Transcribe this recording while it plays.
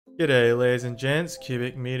G'day ladies and gents,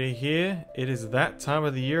 Cubic Media here. It is that time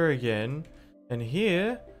of the year again, and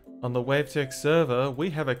here on the WaveTech server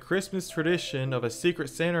we have a Christmas tradition of a Secret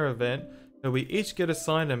Santa event where we each get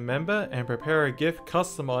assigned a member and prepare a gift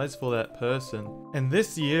customized for that person. And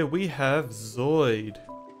this year we have Zoid,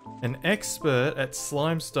 an expert at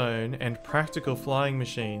slimestone and practical flying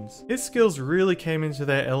machines. His skills really came into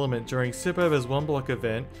their element during Sipover's One Block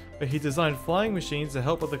event, where he designed flying machines to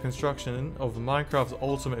help with the construction of Minecraft's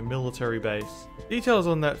ultimate military base. Details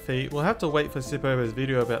on that feat will have to wait for Sipover's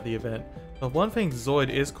video about the event, but one thing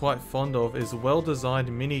Zoid is quite fond of is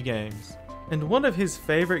well-designed mini-games. And one of his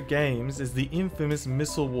favourite games is the infamous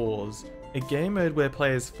Missile Wars, a game mode where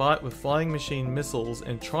players fight with flying machine missiles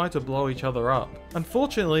and try to blow each other up.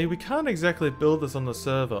 Unfortunately, we can't exactly build this on the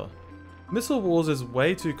server. Missile Wars is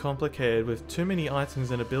way too complicated with too many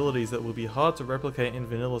items and abilities that will be hard to replicate in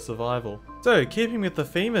vanilla survival. So, keeping with the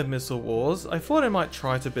theme of Missile Wars, I thought I might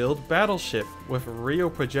try to build Battleship with real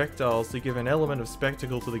projectiles to give an element of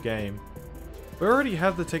spectacle to the game. We already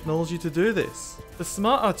have the technology to do this. The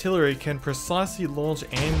smart artillery can precisely launch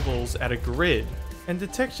anvils at a grid, and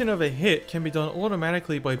detection of a hit can be done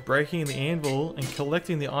automatically by breaking the anvil and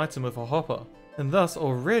collecting the item with a hopper. And thus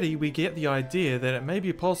already we get the idea that it may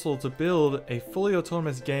be possible to build a fully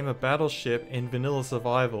autonomous game of Battleship in vanilla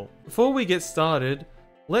survival. Before we get started,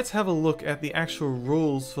 let's have a look at the actual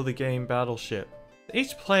rules for the game Battleship.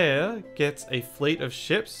 Each player gets a fleet of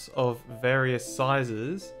ships of various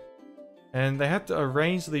sizes, and they have to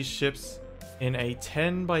arrange these ships in a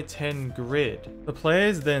 10 by 10 grid. The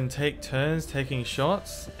players then take turns taking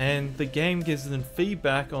shots, and the game gives them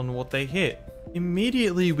feedback on what they hit.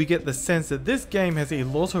 Immediately we get the sense that this game has a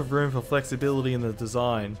lot of room for flexibility in the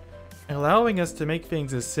design, allowing us to make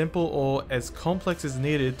things as simple or as complex as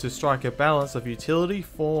needed to strike a balance of utility,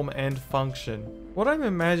 form, and function. What I'm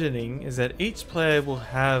imagining is that each player will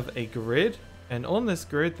have a grid, and on this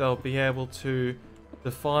grid they'll be able to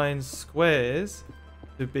define squares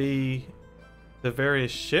to be the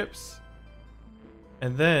various ships,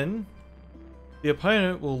 and then the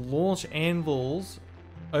opponent will launch anvils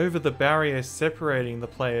over the barrier separating the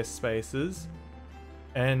player spaces,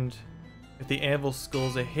 and if the anvil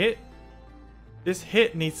scores a hit, this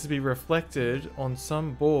hit needs to be reflected on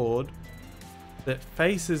some board that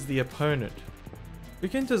faces the opponent. We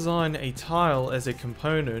can design a tile as a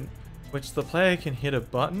component, which the player can hit a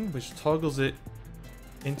button which toggles it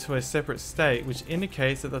into a separate state, which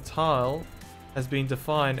indicates that the tile has been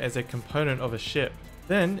defined as a component of a ship.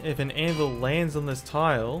 Then, if an anvil lands on this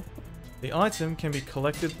tile, the item can be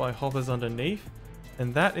collected by hoppers underneath,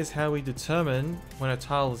 and that is how we determine when a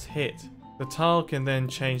tile is hit. The tile can then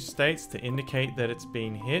change states to indicate that it's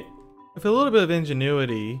been hit. With a little bit of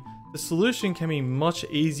ingenuity, the solution can be much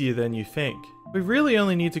easier than you think. We really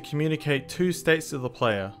only need to communicate two states to the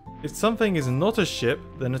player. If something is not a ship,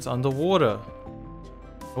 then it's underwater.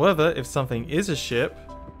 However, if something is a ship,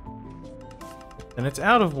 then it's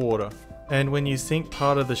out of water. And when you sink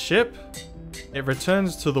part of the ship, it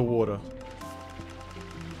returns to the water.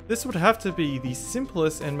 This would have to be the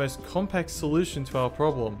simplest and most compact solution to our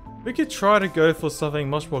problem. We could try to go for something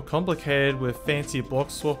much more complicated with fancy block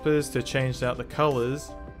swappers to change out the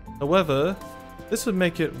colors. However, this would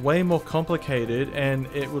make it way more complicated, and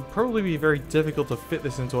it would probably be very difficult to fit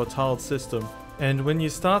this into a tiled system. And when you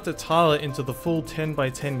start to tile it into the full 10 by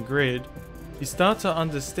 10 grid, you start to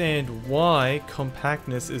understand why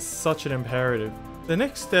compactness is such an imperative. The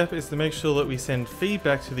next step is to make sure that we send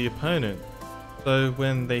feedback to the opponent. So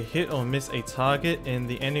when they hit or miss a target in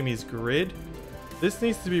the enemy's grid, this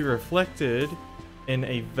needs to be reflected in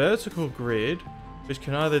a vertical grid, which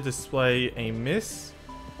can either display a miss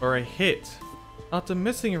or a hit. After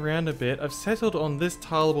messing around a bit, I've settled on this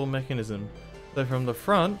tileable mechanism. So from the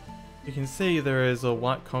front, you can see there is a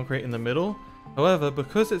white concrete in the middle. However,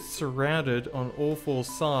 because it's surrounded on all four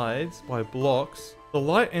sides by blocks, the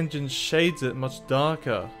light engine shades it much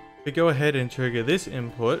darker. If we go ahead and trigger this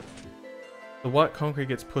input, the white concrete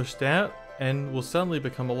gets pushed out and will suddenly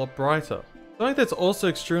become a lot brighter. Something that's also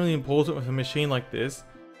extremely important with a machine like this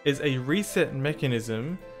is a reset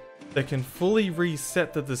mechanism that can fully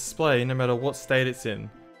reset the display no matter what state it's in.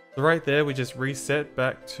 So right there we just reset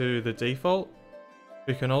back to the default.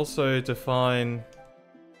 We can also define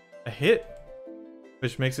a hit,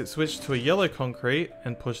 which makes it switch to a yellow concrete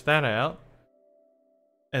and push that out.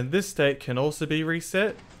 And this state can also be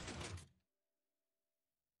reset.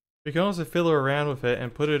 We can also fiddle around with it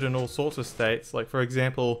and put it in all sorts of states. Like for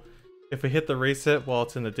example, if we hit the reset while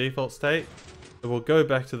it's in the default state, it will go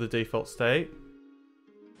back to the default state.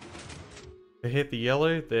 If we hit the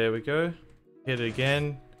yellow, there we go. Hit it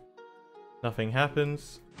again, nothing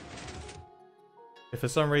happens. If for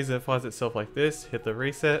some reason it finds itself like this, hit the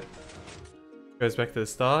reset, goes back to the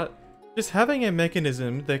start. Just having a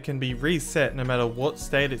mechanism that can be reset no matter what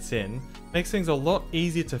state it's in makes things a lot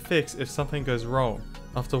easier to fix if something goes wrong.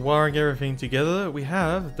 After wiring everything together, we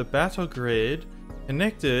have the battle grid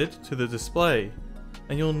connected to the display.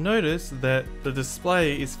 And you'll notice that the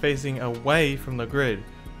display is facing away from the grid.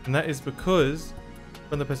 And that is because,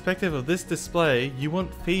 from the perspective of this display, you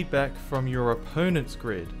want feedback from your opponent's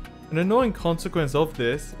grid. An annoying consequence of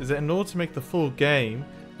this is that in order to make the full game,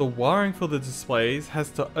 the wiring for the displays has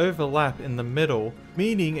to overlap in the middle,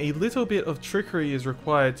 meaning a little bit of trickery is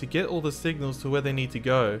required to get all the signals to where they need to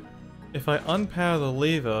go. If I unpower the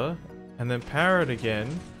lever and then power it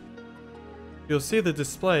again, you'll see the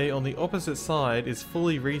display on the opposite side is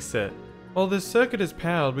fully reset. While this circuit is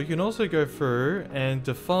powered, we can also go through and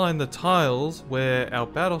define the tiles where our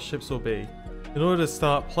battleships will be. In order to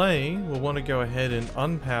start playing, we'll want to go ahead and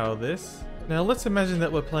unpower this. Now let's imagine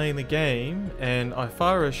that we're playing the game and I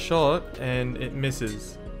fire a shot and it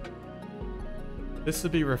misses. This will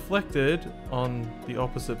be reflected on the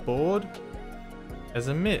opposite board as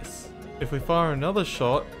a miss. If we fire another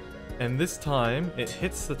shot and this time it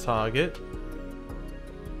hits the target,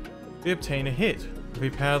 we obtain a hit. If we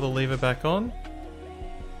power the lever back on,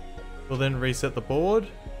 we'll then reset the board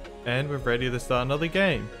and we're ready to start another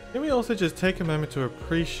game. Can we also just take a moment to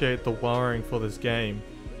appreciate the wiring for this game?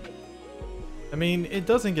 I mean, it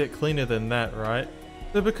doesn't get cleaner than that, right?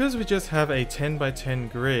 So because we just have a 10 by 10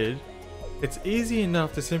 grid, it's easy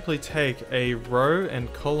enough to simply take a row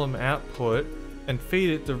and column output and feed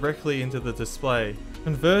it directly into the display.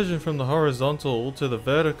 Conversion from the horizontal to the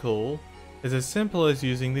vertical is as simple as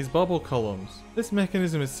using these bubble columns. This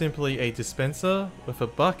mechanism is simply a dispenser with a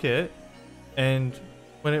bucket, and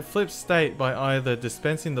when it flips state by either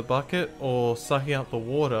dispensing the bucket or sucking up the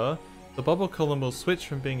water, the bubble column will switch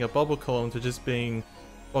from being a bubble column to just being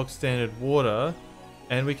bog standard water,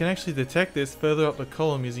 and we can actually detect this further up the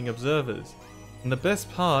column using observers. And the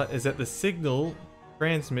best part is that the signal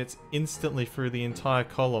transmits instantly through the entire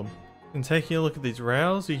column. And taking a look at these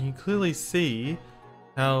rails, you can clearly see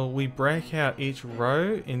how we break out each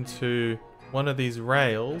row into one of these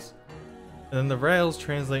rails, and then the rails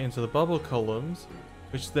translate into the bubble columns,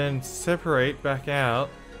 which then separate back out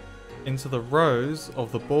into the rows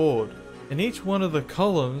of the board. And each one of the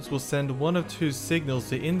columns will send one of two signals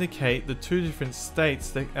to indicate the two different states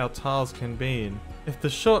that our tiles can be in. If the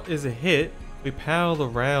shot is a hit, we power the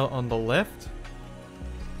rail on the left,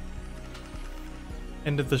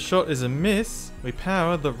 and if the shot is a miss, we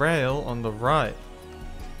power the rail on the right.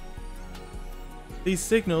 These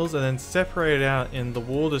signals are then separated out in the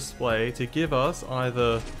wall display to give us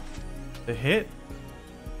either the hit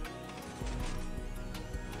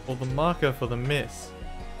or the marker for the miss.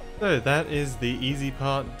 So that is the easy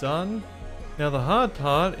part done. Now the hard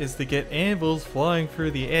part is to get anvils flying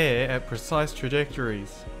through the air at precise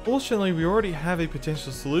trajectories. Fortunately, we already have a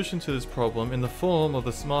potential solution to this problem in the form of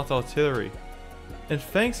the smart artillery. And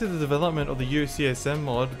thanks to the development of the UCSM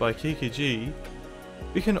mod by Kiku,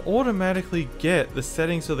 we can automatically get the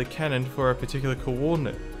settings of the cannon for a particular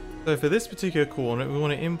coordinate. So for this particular coordinate, we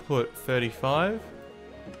want to input 35,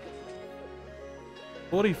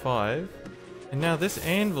 45, and now this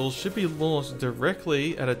anvil should be launched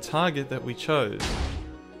directly at a target that we chose.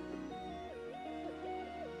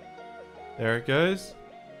 There it goes,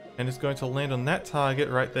 and it's going to land on that target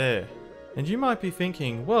right there. And you might be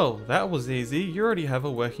thinking, well, that was easy, you already have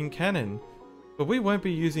a working cannon. But we won't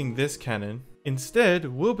be using this cannon. Instead,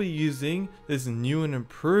 we'll be using this new and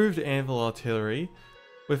improved anvil artillery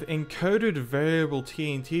with encoded variable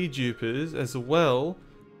TNT dupers, as well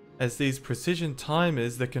as these precision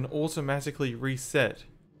timers that can automatically reset.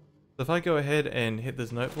 So if I go ahead and hit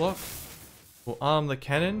this note block, we'll arm the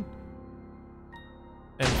cannon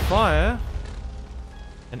and fire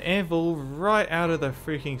an anvil right out of the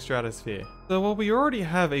freaking stratosphere. So while we already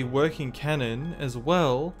have a working cannon as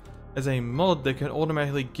well as a mod that can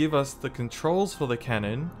automatically give us the controls for the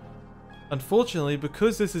cannon, unfortunately,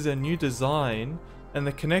 because this is a new design and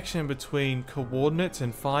the connection between coordinates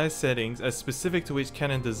and fire settings are specific to each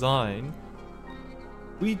cannon design,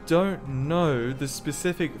 we don't know the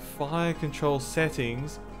specific fire control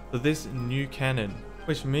settings for this new cannon.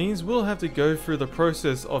 Which means we'll have to go through the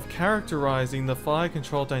process of characterizing the fire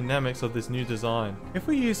control dynamics of this new design. If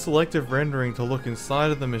we use selective rendering to look inside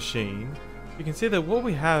of the machine, you can see that what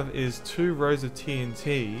we have is two rows of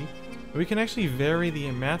TNT, and we can actually vary the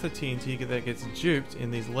amount of TNT that gets duped in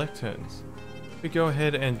these lecterns. If we go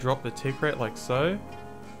ahead and drop the tick rate like so,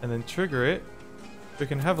 and then trigger it, we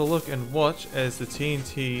can have a look and watch as the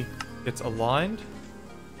TNT gets aligned,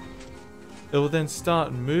 it will then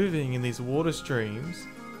start moving in these water streams,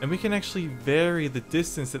 and we can actually vary the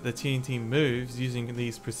distance that the TNT moves using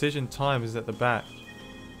these precision timers at the back.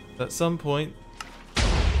 At some point,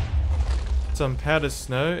 some powdered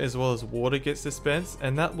snow as well as water gets dispensed,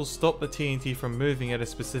 and that will stop the TNT from moving at a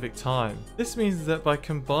specific time. This means that by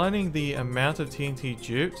combining the amount of TNT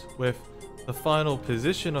duped with the final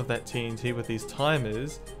position of that TNT with these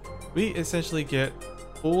timers, we essentially get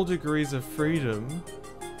 4 degrees of freedom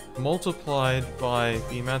multiplied by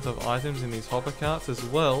the amount of items in these hopper carts as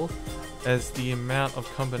well as the amount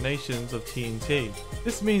of combinations of TNT.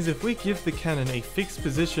 This means if we give the cannon a fixed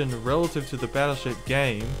position relative to the battleship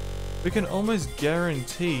game, we can almost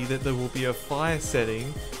guarantee that there will be a fire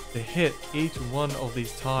setting to hit each one of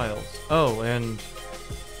these tiles. Oh, and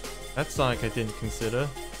that's something I didn't consider.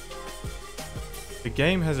 The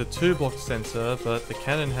game has a 2-block sensor, but the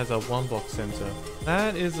cannon has a 1-block sensor.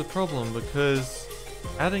 That is a problem because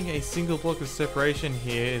adding a single block of separation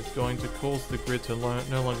here is going to cause the grid to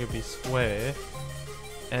no longer be square.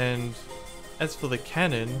 And as for the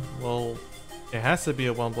cannon, well, it has to be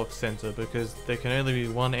a 1-block center because there can only be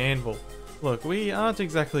 1 anvil. Look, we aren't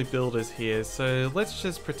exactly builders here, so let's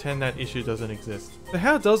just pretend that issue doesn't exist. So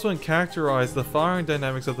how does one characterize the firing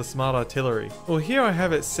dynamics of the smart artillery? Well, here I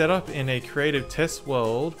have it set up in a creative test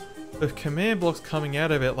world with command blocks coming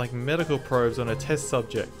out of it like medical probes on a test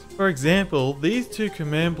subject. For example, these 2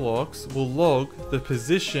 command blocks will log the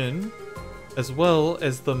position as well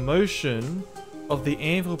as the motion of the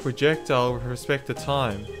anvil projectile with respect to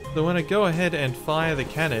time. So when I go ahead and fire the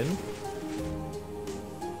cannon,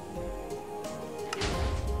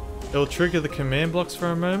 it'll trigger the command blocks for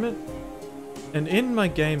a moment, and in my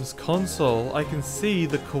game's console I can see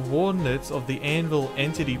the coordinates of the anvil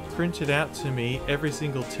entity printed out to me every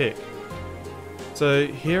single tick. So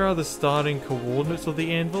here are the starting coordinates of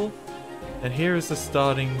the anvil, and here is the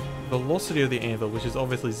starting velocity of the anvil, which is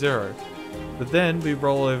obviously 0. But then we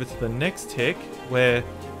roll over to the next tick where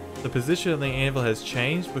the position of the anvil has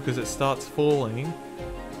changed because it starts falling.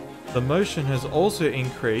 The motion has also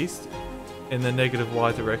increased in the negative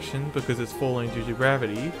y direction because it's falling due to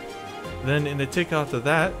gravity. Then in the tick after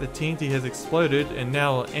that, the TNT has exploded and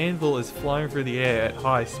now our anvil is flying through the air at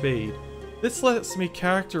high speed. This lets me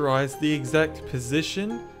characterize the exact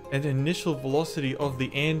position and initial velocity of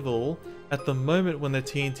the anvil at the moment when the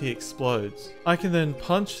TNT explodes. I can then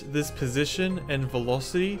punch this position and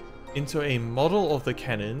velocity into a model of the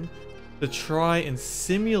cannon to try and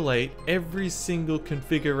simulate every single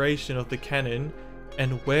configuration of the cannon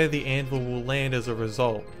and where the anvil will land as a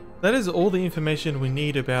result. That is all the information we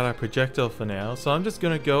need about our projectile for now, so I'm just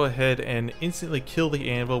going to go ahead and instantly kill the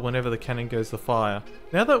anvil whenever the cannon goes to fire.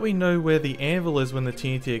 Now that we know where the anvil is when the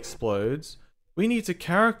TNT explodes, we need to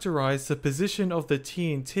characterize the position of the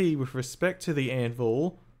TNT with respect to the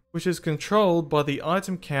anvil, which is controlled by the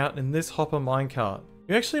item count in this hopper minecart.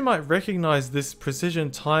 You actually might recognize this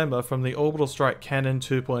precision timer from the Orbital Strike Cannon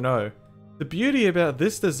 2.0. The beauty about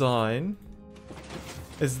this design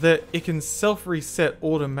is that it can self-reset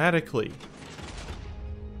automatically.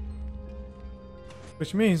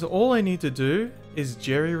 Which means all I need to do is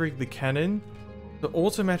jerry-rig the cannon to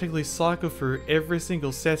automatically cycle through every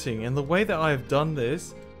single setting, and the way that I have done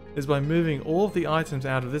this is by moving all of the items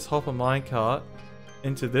out of this hopper minecart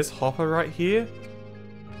into this hopper right here.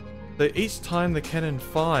 So each time the cannon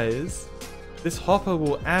fires, this hopper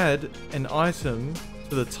will add an item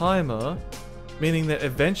to the timer, meaning that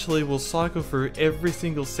eventually we'll cycle through every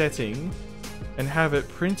single setting and have it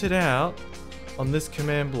printed out on this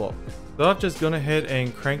command block. So I've just gone ahead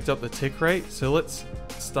and cranked up the tick rate, so let's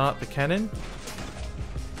start the cannon.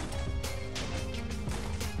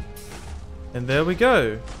 And there we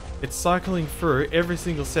go! It's cycling through every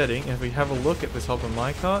single setting, and if we have a look at this hopper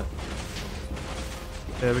minecart,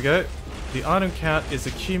 there we go. The item count is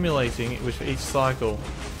accumulating with each cycle.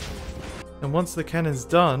 And once the cannon's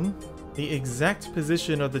done, the exact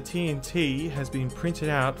position of the TNT has been printed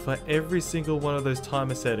out for every single one of those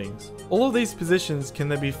timer settings. All of these positions can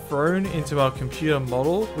then be thrown into our computer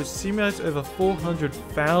model, which simulates over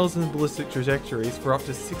 400,000 ballistic trajectories for up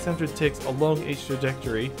to 600 ticks along each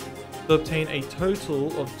trajectory to obtain a total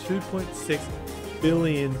of 2.6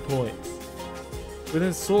 billion points. We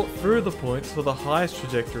then sort through the points for the highest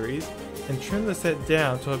trajectories and trim the set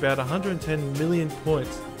down to about 110 million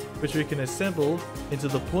points, which we can assemble into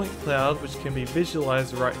the point cloud, which can be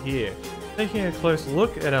visualized right here. Taking a close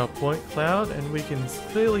look at our point cloud, and we can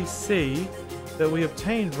clearly see that we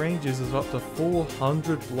obtain ranges of up to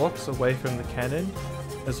 400 blocks away from the cannon,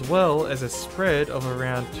 as well as a spread of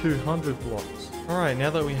around 200 blocks. Alright, now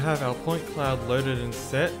that we have our point cloud loaded and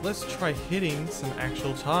set, let's try hitting some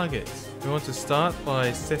actual targets. We want to start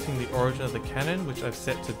by setting the origin of the cannon, which I've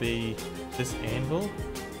set to be this anvil.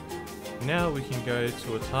 Now we can go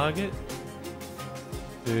to a target,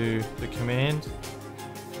 do the command,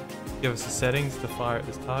 give us the settings to fire at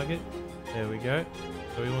this target. There we go.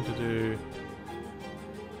 So we want to do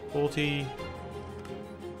 40,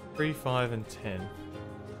 3, 5, and 10.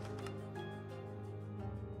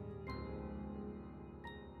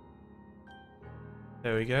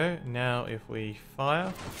 There we go. Now if we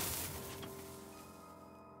fire.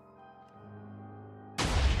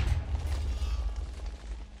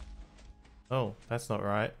 Oh, that's not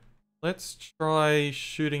right. Let's try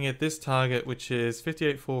shooting at this target, which is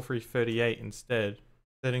 584338 instead.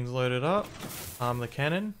 Settings loaded up. Arm the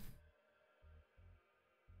cannon.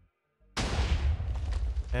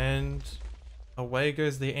 And away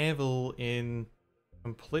goes the anvil in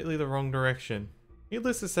completely the wrong direction.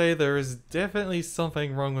 Needless to say, there is definitely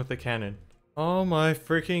something wrong with the cannon. Oh my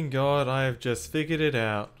freaking god, I have just figured it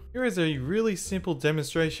out. Here is a really simple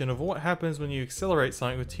demonstration of what happens when you accelerate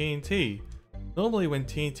something with TNT. Normally when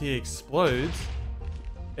TNT explodes,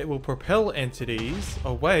 it will propel entities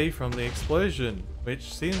away from the explosion,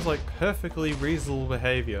 which seems like perfectly reasonable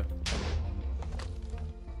behavior.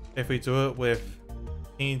 If we do it with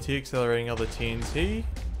TNT accelerating other TNT, you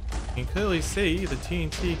can clearly see the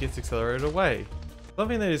TNT gets accelerated away.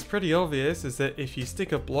 Something that is pretty obvious is that if you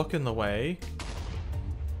stick a block in the way,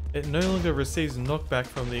 it no longer receives knockback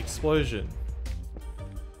from the explosion.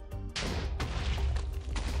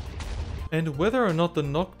 And whether or not the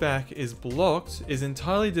knockback is blocked is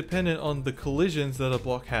entirely dependent on the collisions that a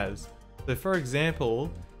block has. So for example,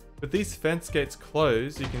 with these fence gates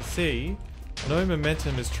closed, you can see no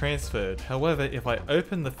momentum is transferred. However, if I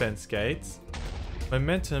open the fence gates,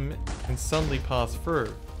 momentum can suddenly pass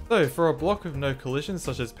through. So for a block with no collisions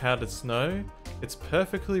such as powdered snow, it's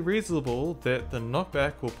perfectly reasonable that the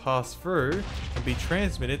knockback will pass through and be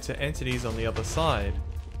transmitted to entities on the other side.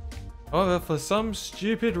 However, for some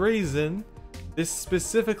stupid reason, this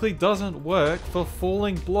specifically doesn't work for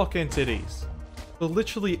falling block entities. For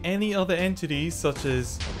literally any other entities such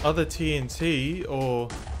as other TNT or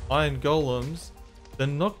iron golems, the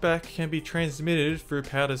knockback can be transmitted through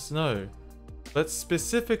powdered snow. But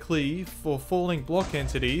specifically for falling block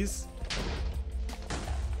entities,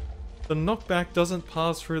 the knockback doesn't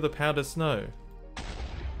pass through the powdered snow.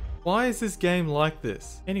 Why is this game like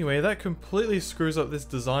this? Anyway, that completely screws up this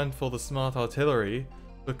design for the smart artillery,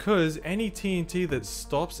 because any TNT that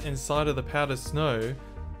stops inside of the powdered snow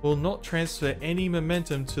will not transfer any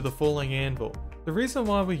momentum to the falling anvil. The reason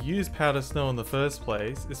why we use powdered snow in the first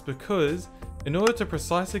place is because in order to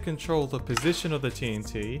precisely control the position of the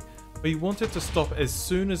TNT, we want it to stop as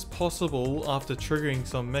soon as possible after triggering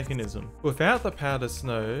some mechanism. Without the powdered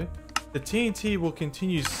snow, the TNT will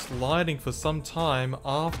continue sliding for some time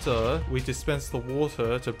after we dispense the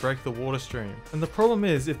water to break the water stream. And the problem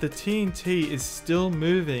is, if the TNT is still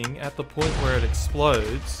moving at the point where it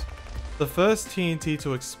explodes, the first TNT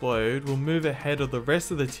to explode will move ahead of the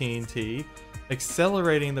rest of the TNT,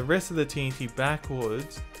 accelerating the rest of the TNT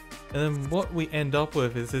backwards, and then what we end up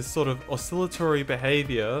with is this sort of oscillatory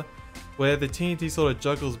behavior where the TNT sort of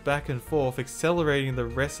juggles back and forth, accelerating the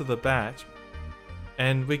rest of the batch,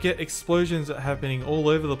 and we get explosions happening all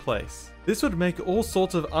over the place. This would make all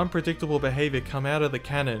sorts of unpredictable behavior come out of the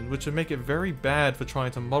cannon, which would make it very bad for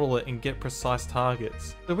trying to model it and get precise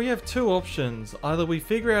targets. So we have two options. Either we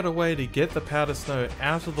figure out a way to get the powder snow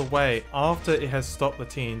out of the way after it has stopped the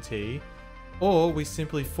TNT, or we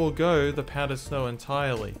simply forego the powder snow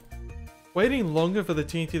entirely. Waiting longer for the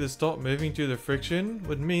TNT to stop moving due to friction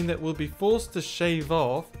would mean that we'll be forced to shave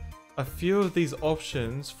off a few of these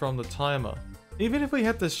options from the timer. Even if we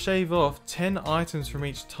had to shave off 10 items from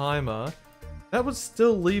each timer, that would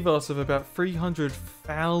still leave us with about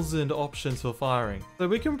 300,000 options for firing. So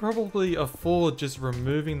we can probably afford just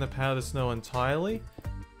removing the powder snow entirely,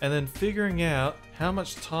 and then figuring out how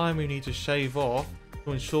much time we need to shave off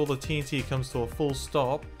to ensure the TNT comes to a full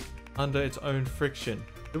stop under its own friction.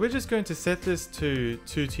 So we're just going to set this to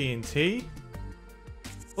 2 TNT,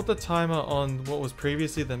 put the timer on what was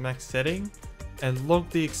previously the max setting, and log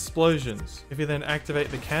the explosions. If you then activate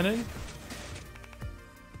the cannon,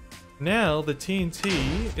 now the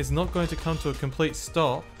TNT is not going to come to a complete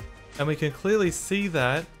stop, and we can clearly see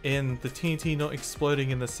that in the TNT not exploding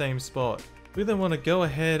in the same spot. We then want to go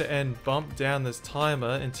ahead and bump down this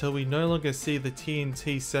timer until we no longer see the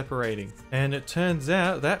TNT separating. And it turns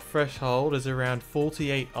out that threshold is around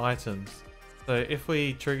 48 items. So if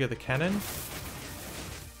we trigger the cannon,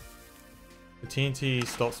 the TNT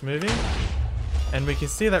stops moving. And we can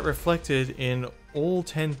see that reflected in all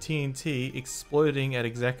 10 TNT exploding at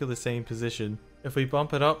exactly the same position. If we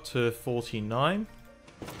bump it up to 49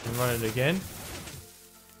 and run it again,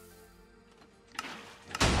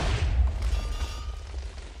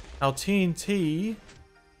 our TNT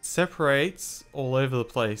separates all over the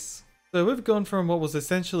place. So we've gone from what was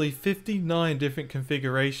essentially 59 different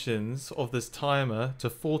configurations of this timer to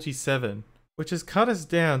 47, which has cut us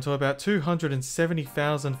down to about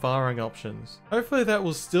 270,000 firing options. Hopefully that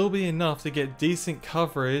will still be enough to get decent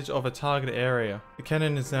coverage of a target area. The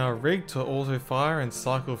cannon is now rigged to auto fire and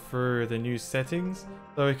cycle through the new settings,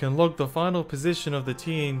 so we can log the final position of the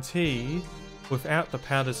TNT without the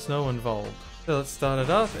powdered snow involved. So let's start it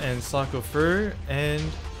up and cycle through, and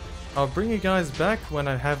I'll bring you guys back when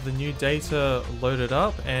I have the new data loaded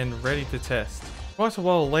up and ready to test. Quite a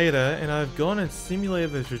while later, and I've gone and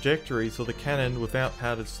simulated the trajectories of the cannon without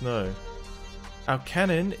powdered snow. Our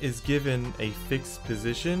cannon is given a fixed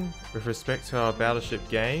position with respect to our battleship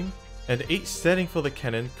game, and each setting for the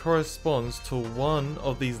cannon corresponds to one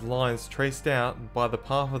of these lines traced out by the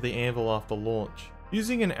path of the anvil after launch.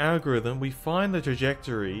 Using an algorithm, we find the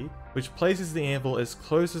trajectory, which places the anvil as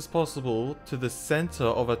close as possible to the center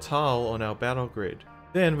of a tile on our battle grid.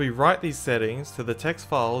 Then we write these settings to the text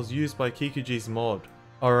files used by Kiku's mod.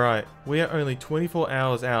 Alright, we are only 24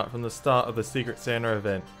 hours out from the start of the Secret Santa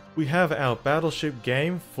event. We have our battleship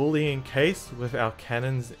game fully encased with our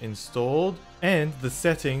cannons installed, and the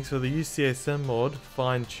settings for the UCSM mod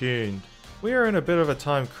fine-tuned. We are in a bit of a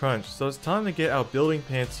time crunch, so it's time to get our building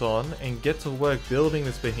pants on and get to work building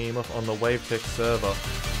this behemoth on the WaveTech server.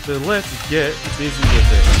 So let's get busy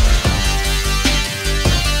with it.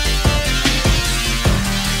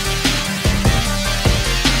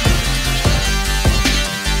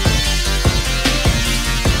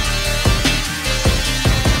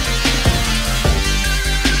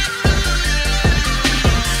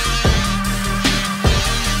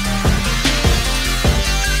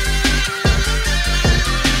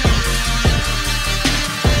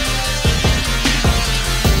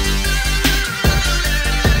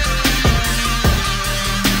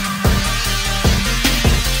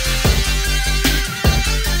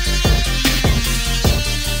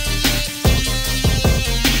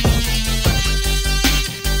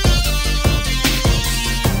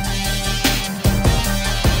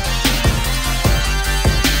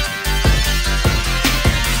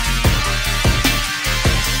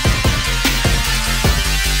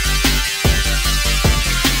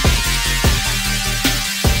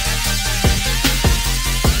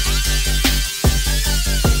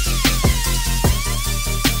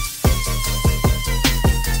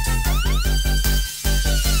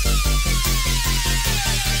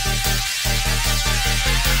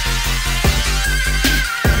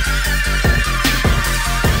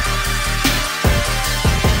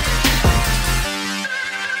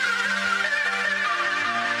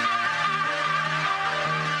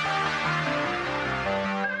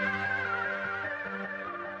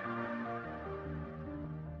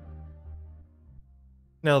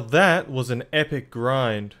 Now that was an epic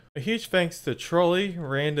grind. A huge thanks to Trolley,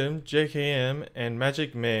 Random, JKM, and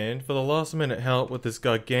Magic Man for the last minute help with this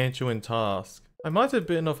gargantuan task. I might have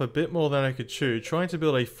bitten off a bit more than I could chew trying to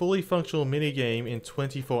build a fully functional minigame in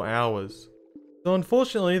 24 hours. So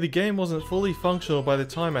unfortunately the game wasn't fully functional by the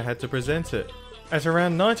time I had to present it. At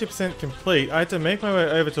around 90% complete, I had to make my way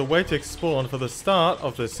over to WaveTech Spawn for the start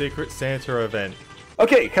of the Secret Santa event.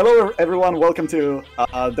 Okay, hello everyone, welcome to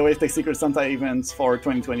the WaveTech Secret Santa events for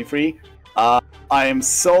 2023. I am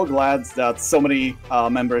so glad that so many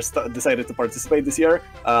members decided to participate this year.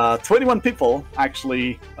 21 people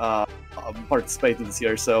actually participated this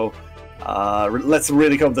year, so let's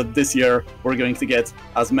really hope that this year we're going to get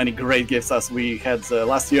as many great gifts as we had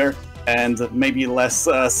last year, and maybe less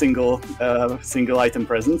single item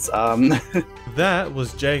presents. That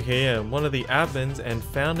was JKM, one of the admins and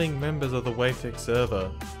founding members of the WaveTech server.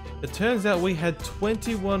 It turns out we had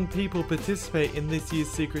 21 people participate in this year's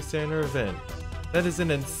Secret Santa event. That is an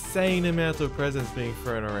insane amount of presents being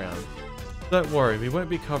thrown around. Don't worry, we won't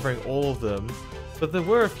be covering all of them, but there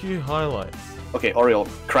were a few highlights. Okay, Oriole,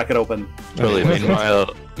 crack it open. Totally.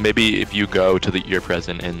 Meanwhile, maybe if you go to your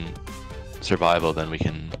present in survival, then we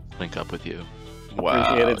can link up with you.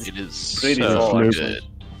 Wow, it is so good.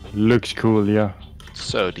 Looks cool, yeah.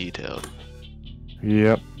 So detailed.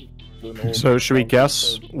 Yep. So should we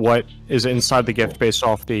guess what is inside the gift based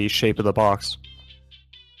off the shape of the box?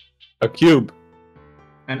 A cube.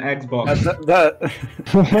 An Xbox.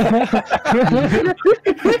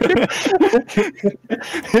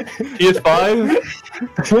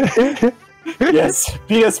 PS5? Yes,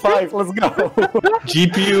 PS5, let's go.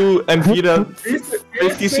 GPU NVIDIA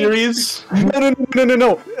 50 series.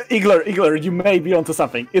 No. Igler, you may be onto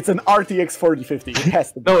something. It's an RTX 4050. It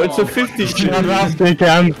has to be. No, it's a 50 series. They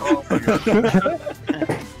can.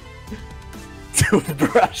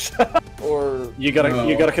 Toothbrush. Or you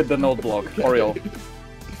gotta hit the node block, Oriole.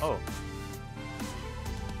 Oh.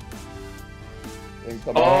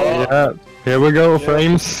 incoming. Oh, Yeah, here we go,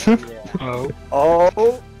 frames.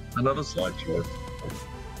 Oh. Another side show.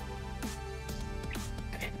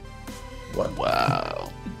 Wow.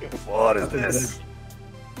 What is this?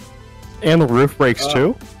 And roof breaks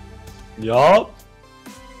too? Yup.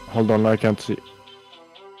 Hold on, I can't see.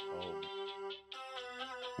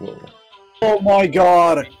 Whoa. Oh my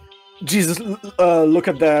god! Jesus, look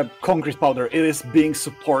at the concrete powder. It is being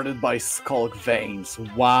supported by skulk veins.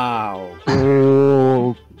 Wow.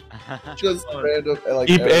 Oh, Just random, like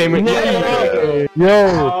Keep aiming. Yo!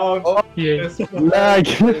 Oh, Yeah. yes. Lag!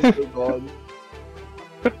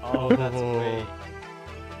 Oh, that's great.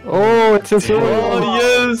 Oh, it's a Oh,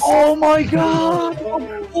 yes! Oh my god!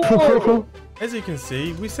 As you can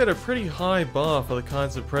see, we set a pretty high bar for the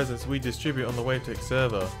kinds of presents we distribute on the WaveTech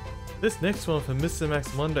server. This next one for Mr.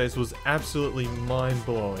 Max Mondays was absolutely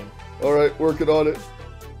mind-blowing. Alright, working on it.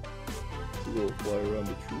 We'll fly around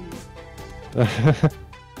the tree.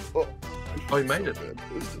 Oh, you made it.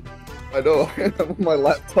 I know, I'm on my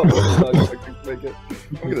laptop. I'm not expecting to make it.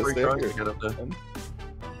 I'm gonna Free stay tries here. to get up there.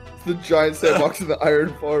 It's the giant sandbox in the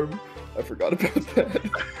iron farm. I forgot about that.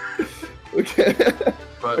 Okay.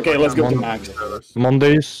 But, Okay, let's go to Max.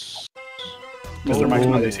 Mondays. Mr. Max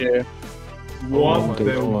Mondays here. What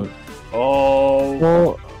the...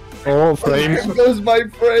 Oh. Oh, frames. There goes my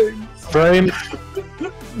frames. Frames.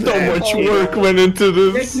 So much work went into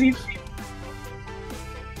this.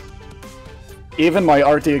 Even my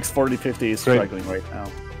RTX 4050 is Great. struggling right now.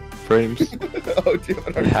 Frames. Oh, damn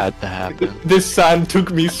it. It had to happen. This sand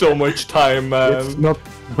took me so much time, It's man. not.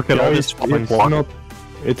 Look at all Guys, this fucking it's water. not.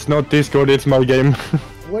 It's not Discord. It's my game.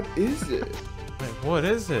 What is it? Wait, what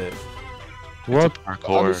is it? What? I'm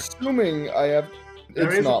Parkour. assuming I have. There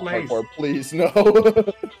It's is a not place. parkour, please, no.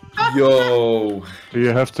 Yo. Do you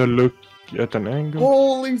have to look at an angle?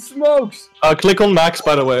 Holy smokes! Click on Max,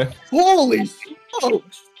 by the way. Holy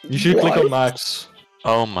smokes! You should click What? on Max.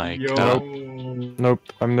 Oh my Yo. god. Nope.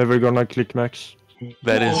 I'm never gonna click max.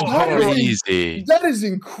 That is Oh, crazy. That is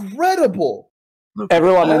incredible!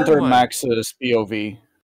 Everyone Oh enter my- Max's POV.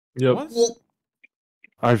 Yep. What? Well,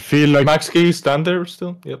 I feel like Max, can you stand there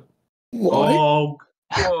still? Yep. what? Oh,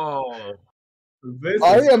 Whoa. this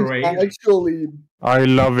I is am crazy. actually. I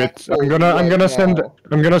love it. I'm gonna send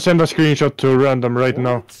a screenshot to random right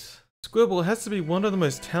now. What? Squibble has to be one of the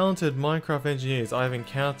most talented Minecraft engineers I've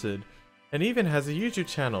encountered, and even has a YouTube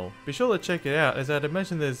channel. Be sure to check it out, as I'd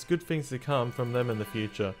imagine there's good things to come from them in the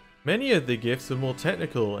future. Many of the gifts are more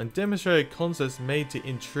technical and demonstrated concepts made to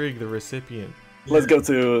intrigue the recipient. Let's go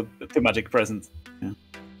to Magic Present.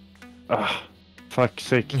 Ah, fuck's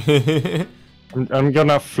sake. I'm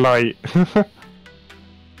gonna fly.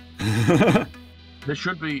 There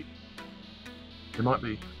should be. There might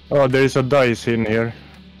be. Oh, there's a dice in here.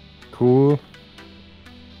 Cool.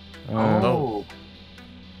 Oh.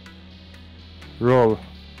 Roll.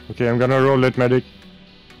 Okay, I'm gonna roll it, medic.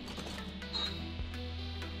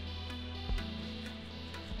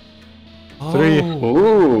 Three.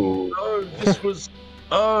 Ooh. Oh, this was.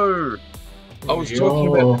 Oh. I was talking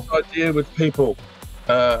about this idea with people.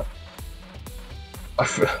 I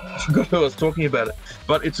forgot who I was talking about it,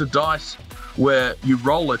 but it's a dice where you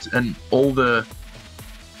roll it and all the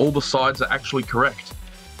sides are actually correct,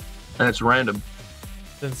 and it's random.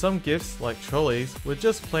 Then some gifts, like trolleys, were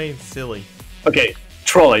just plain silly. Okay,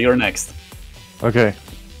 Trolla, you're next. Okay.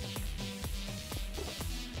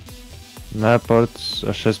 Map parts,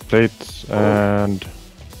 a chest plate, and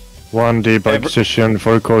one debug session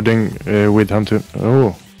for coding with Hunter.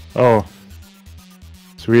 Oh.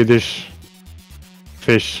 Swedish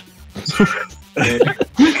fish.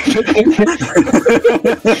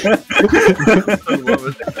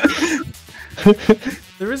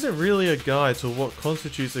 There isn't really a guide to what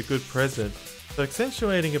constitutes a good present, so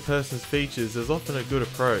accentuating a person's features is often a good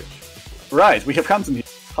approach. Right, we have Hampton here.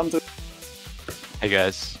 Hampton. Hey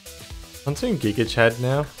guys. Hunting Giga Chad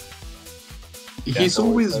now? He's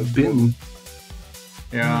always been.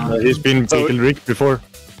 Yeah. He's been So- Pickle Rick before.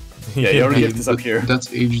 Yeah, your gift is up here.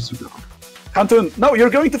 That's ages ago. Hampton, no, you're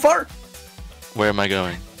going too far! Where am I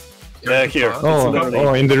going? Yeah, here.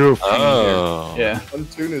 Oh, in the roof. Oh. Yeah.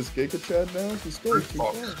 Untune is Giga Chad now? He's going too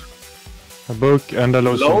far. A book and a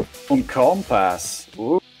lotion. Load on compass.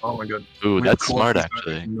 Ooh. Oh my god. Ooh, We that's caught smart this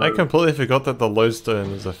actually. I completely forgot that the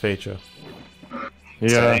lodestone was a feature.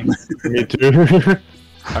 Yeah, Same. me too.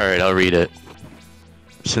 Alright, I'll read it.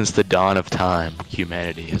 Since the dawn of time,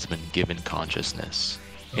 humanity has been given consciousness,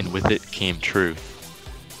 and with it came truth.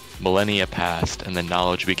 Millennia passed, and the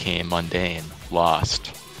knowledge became mundane, lost.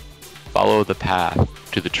 Follow the path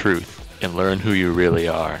to the truth, and learn who you really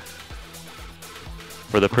are.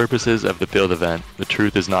 For the purposes of the build event, the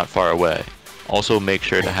truth is not far away. Also make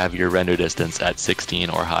sure to have your render distance at 16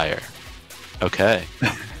 or higher. Okay.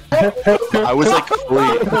 I was like,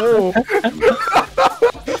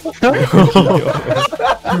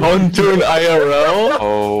 Onto an IRL?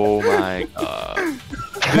 oh my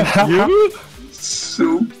god. You?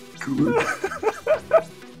 So good.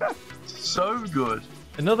 So good.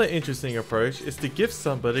 Another interesting approach is to give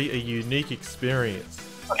somebody a unique experience.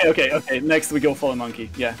 Okay. Next we go Fallen Monkey.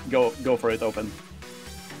 Yeah, go for it. Open.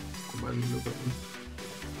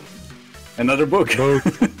 Another book.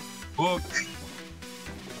 Book.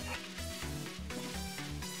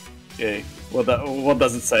 Okay. What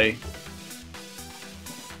does it say?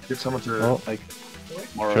 Get someone to Oh, Like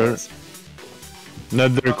more Sure. or less.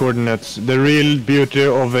 nether coordinates. The real beauty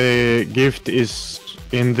of a gift is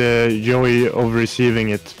in the joy of receiving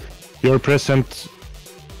it. Your present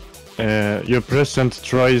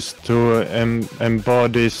tries to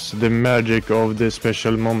embodies the magic of the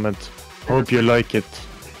special moment. Hope you like it.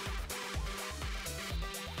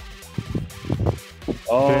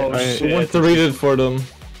 Oh I- I shit! want to read it for them.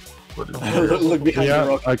 Look behind the Yeah,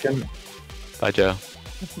 rock. I can. Bye, Joe.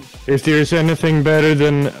 If there's anything better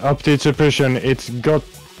than update suppression, it's got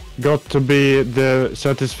to be the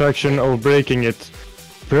satisfaction of breaking it.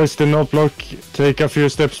 Press the not block, take a few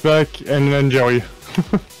steps back, and enjoy.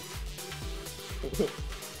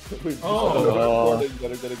 Oh,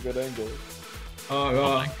 gotta get a good angle. Oh Oh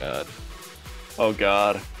god. my god. Oh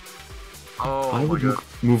god. Oh I my would god.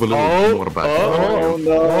 move a little more back. Oh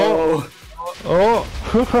no! Oh!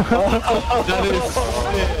 That is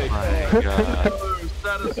sick. My god.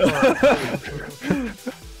 Satisfying.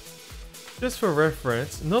 Just for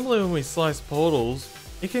reference, normally when we slice portals,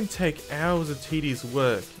 it can take hours of tedious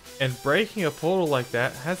work, and breaking a portal like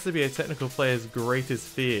that has to be a technical player's greatest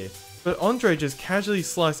fear. But Andre just casually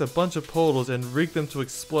sliced a bunch of portals and rigged them to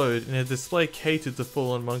explode in a display catered to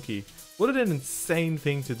Fallen Monkey. What an insane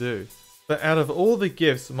thing to do. But out of all the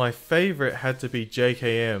gifts, my favourite had to be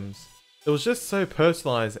JKM's. It was just so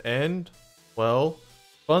personalised and, well,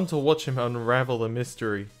 fun to watch him unravel the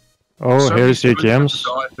mystery. Oh, So here's many people JKM's.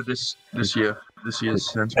 died for this year. This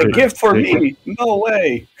year's sense. A gift for me? No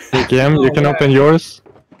way! JKM, you can open yours.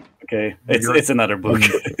 Okay, it's another book.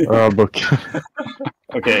 Book.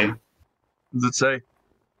 Okay. What does it say?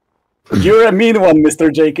 You're a mean one, Mr.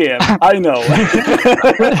 JKM. I know.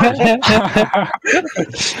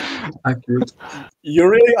 Accurate. You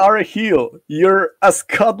really are a heel. You're as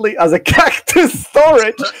cuddly as a cactus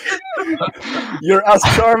storage. You're as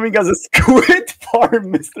charming as a squid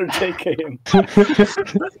farm, Mr. JKM.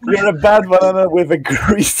 You're a bad banana with a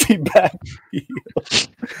greasy bad heel.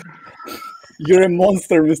 You're a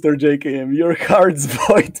monster, Mr. JKM. Your heart's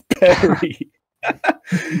void berry.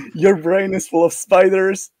 Your brain is full of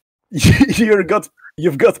spiders. You've got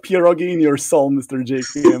pierogi in your soul, Mr.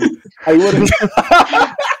 JKM. I wouldn't.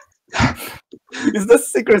 Is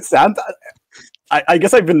this Secret Santa? I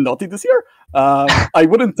guess I've been naughty this year. I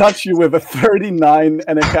wouldn't touch you with a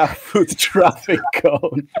 39.5-foot traffic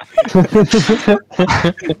cone.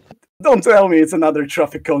 Don't tell me it's another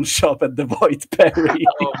traffic cone shop at the Void Perry.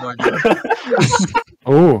 Oh my god.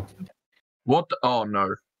 Oh. What? Oh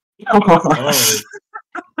no.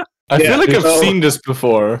 I feel like I've so- seen this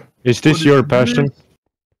before. Is this your passion?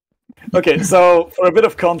 Okay, so for a bit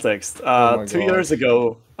of context, my 2 God. years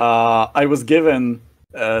ago, I was given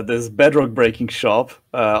this bedrock breaking shop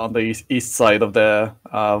on the east side of the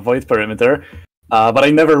Void Perimeter, but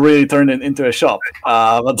I never really turned it into a shop.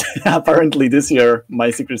 But apparently this year,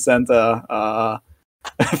 my Secret Santa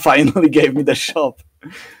finally gave me the shop.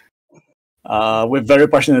 With very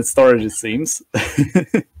passionate storage, it seems.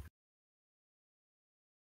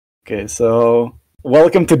 Okay, so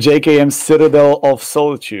welcome to JKM's Citadel of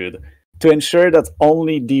Solitude. To ensure that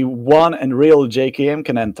only the one and real JKM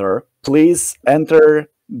can enter, please enter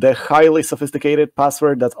the highly sophisticated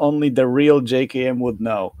password that only the real JKM would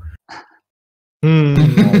know.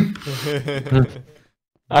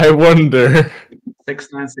 I wonder.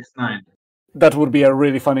 6969. That would be a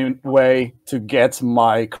really funny way to get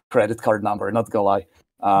my credit card number, not gonna lie.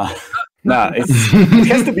 It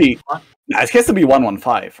has to be. It has to be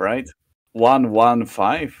 115, right?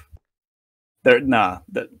 115.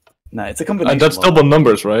 It's a combination. And that's of- double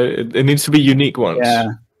numbers, right? It needs to be unique ones. Yeah.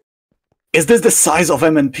 Is this the size of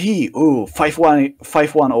MNP? Ooh,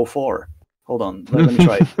 5104. Hold on, let me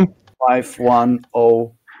try.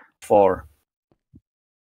 5104.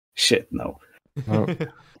 Shit, no. Oh.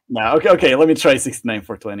 No, okay, let me try 69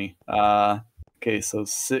 for 20. Okay, so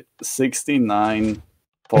 69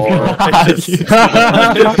 for... Man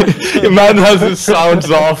has his sounds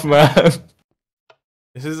off, man.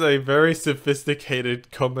 This is a very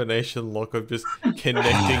sophisticated combination lock of just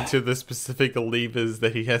connecting to the specific levers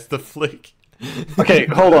that he has to flick. Okay,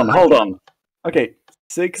 hold on. Okay,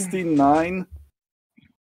 69...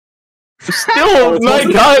 Still, my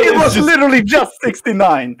god, It was literally just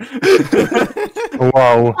 69!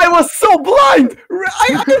 Wow. I was so blind!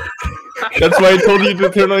 That's why I told you to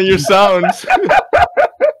turn on your sounds.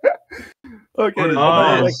 Okay,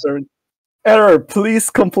 Nice. Error,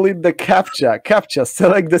 please complete the CAPTCHA. CAPTCHA,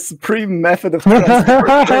 select the supreme method of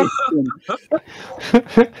transportation.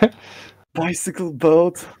 Bicycle,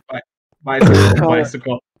 boat.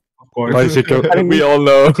 Bicycle, of course. Bicycle. We all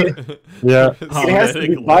know. Yeah. It has to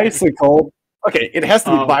be bicycle. Okay, it has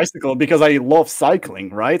to be bicycle because I love cycling,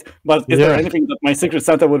 right? But is there Yeah. anything that my Secret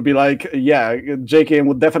Santa would be like, yeah, JKM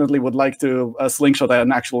would definitely like to slingshot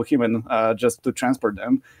an actual human just to transport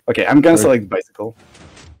them? Okay, I'm gonna select bicycle.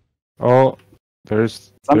 Oh,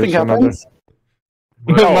 there's Something another. happens?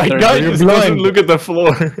 Oh, my there's- guy you're just doesn't blind. look at the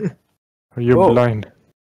floor. You're Whoa. blind.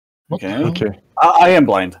 Okay. Okay. I am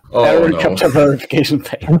blind. Oh, Error no. CAPTCHA verification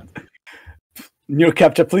failed. New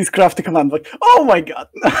CAPTCHA, please craft the command. Like, oh my god!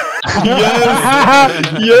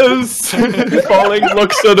 Yes! Yes! Falling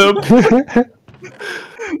blocks set up.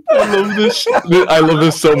 I love this. I love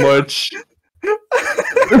this so much.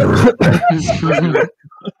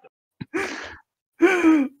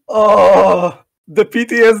 Oh, the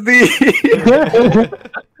PTSD!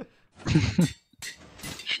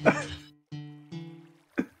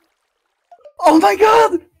 Oh my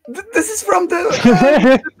god! This is from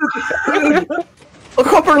the a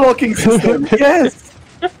copper locking system. Yes.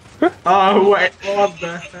 Oh wait, what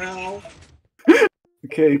the hell?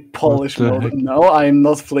 Okay, polish What the mode. heck? No, I'm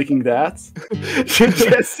not flicking that.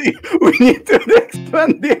 Jesse, we need to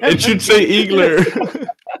expand the. It should say Eagler.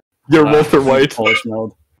 You're Walter White. Polish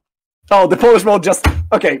mode. Oh, the polish mode just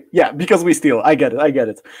okay. Yeah, because we steal. I get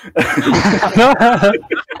it.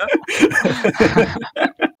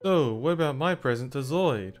 So, what about my present to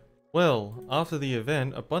Zoid? Well, after the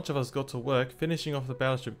event, a bunch of us got to work finishing off the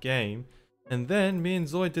Battleship game, and then me and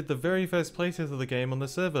Zoid did the very first playtest of the game on the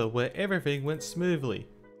server where everything went smoothly.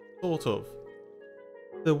 Sort of.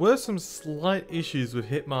 There were some slight issues with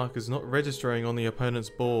hit markers not registering on the opponent's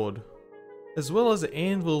board, as well as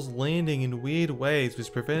anvils landing in weird ways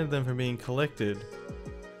which prevented them from being collected.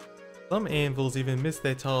 Some anvils even missed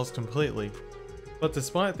their tiles completely. But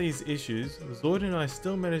despite these issues, Zoid and I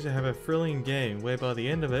still managed to have a thrilling game where by the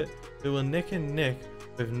end of it, we were neck and neck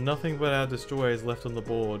with nothing but our destroyers left on the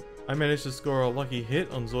board. I managed to score a lucky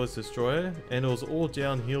hit on Zoid's destroyer, and it was all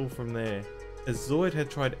downhill from there, as Zoid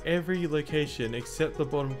had tried every location except the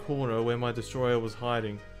bottom corner where my destroyer was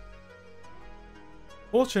hiding.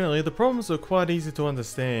 Fortunately, the problems were quite easy to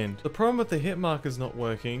understand. The problem with the hit markers not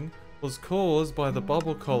working was caused by the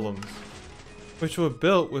bubble columns, which were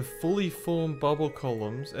built with fully formed bubble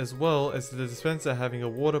columns as well as the dispenser having a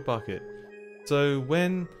water bucket. So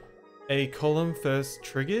when a column first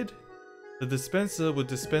triggered, the dispenser would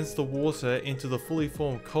dispense the water into the fully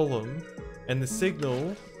formed column and the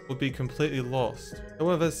signal would be completely lost.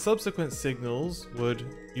 However, subsequent signals would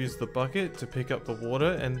use the bucket to pick up the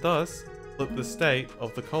water and thus flip the state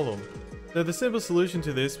of the column. So the simple solution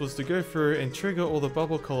to this was to go through and trigger all the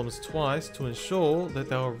bubble columns twice to ensure that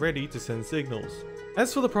they were ready to send signals.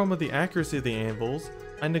 As for the problem with the accuracy of the anvils,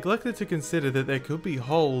 I neglected to consider that there could be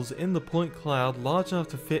holes in the point cloud large enough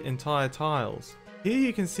to fit entire tiles. Here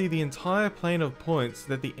you can see the entire plane of points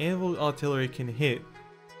that the anvil artillery can hit,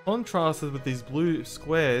 contrasted with these blue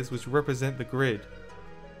squares which represent the grid.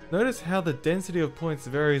 Notice how the density of points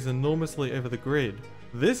varies enormously over the grid.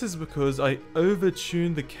 This is because I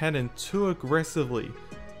over-tuned the cannon too aggressively,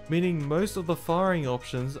 meaning most of the firing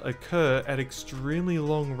options occur at extremely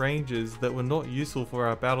long ranges that were not useful for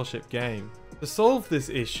our battleship game. To solve this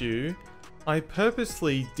issue, I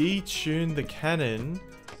purposely detuned the cannon,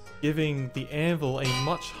 giving the anvil a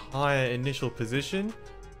much higher initial position,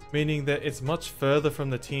 meaning that it's much further from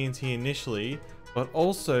the TNT initially, but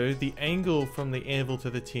also the angle from the anvil to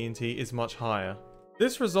the TNT is much higher.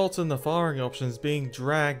 This results in the firing options being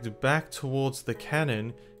dragged back towards the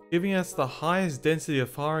cannon, giving us the highest density of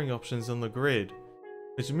firing options on the grid,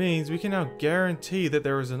 which means we can now guarantee that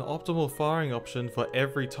there is an optimal firing option for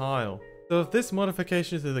every tile. So with this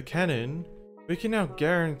modification to the cannon, we can now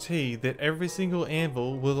guarantee that every single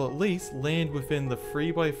anvil will at least land within the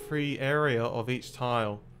 3x3 area of each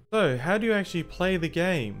tile. So, how do you actually play the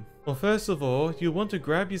game? Well, first of all, you want to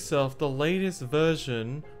grab yourself the latest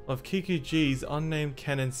version of Kiku's unnamed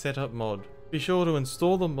cannon setup mod. Be sure to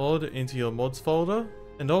install the mod into your mods folder,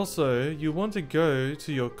 and also you want to go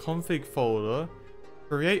to your config folder,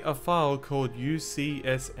 create a file called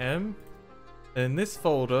UCSM, and in this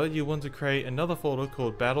folder you want to create another folder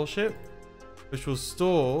called Battleship, which will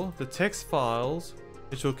store the text files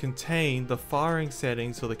which will contain the firing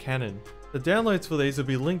settings for the cannon. The downloads for these will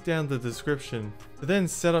be linked down in the description. To then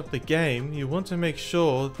set up the game, you want to make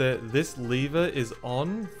sure that this lever is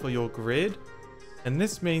on for your grid, and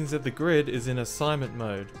this means that the grid is in assignment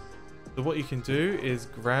mode. So what you can do is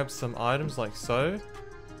grab some items like so,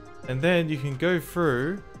 and then you can go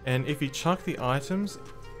through, and if you chuck the items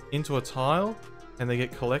into a tile and they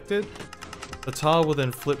get collected, the tile will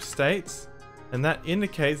then flip states, and that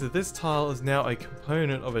indicates that this tile is now a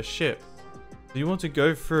component of a ship. So you want to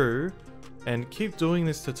go through and keep doing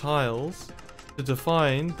this to tiles to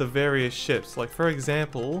define the various ships. Like for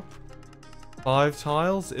example, 5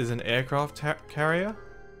 tiles is an aircraft carrier.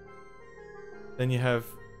 Then you have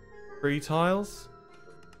 3 tiles,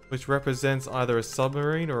 which represents either a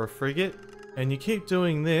submarine or a frigate. And you keep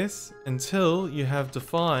doing this until you have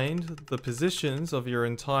defined the positions of your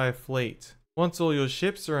entire fleet. Once all your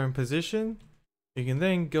ships are in position, you can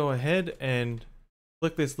then go ahead and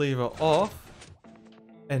flick this lever off.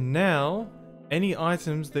 And now, any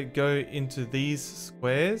items that go into these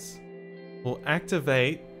squares will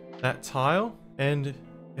activate that tile, and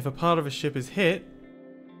if a part of a ship is hit,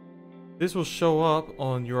 this will show up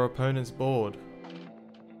on your opponent's board.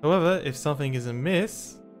 However, if something is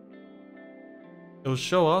amiss, it will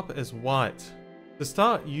show up as white. To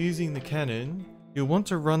start using the cannon, you'll want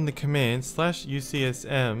to run the command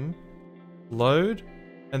 /UCSM load,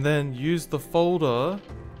 and then use the folder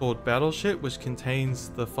called Battleship, which contains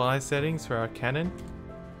the fire settings for our cannon.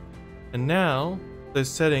 And now those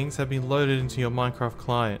settings have been loaded into your Minecraft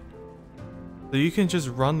client. So you can just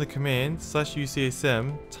run the command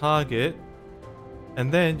 /UCSM target,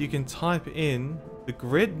 and then you can type in the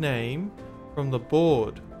grid name from the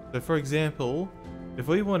board. So for example, if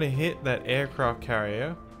we want to hit that aircraft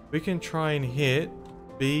carrier, we can try and hit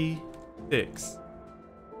B6.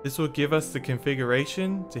 This will give us the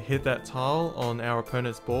configuration to hit that tile on our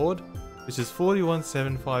opponent's board, which is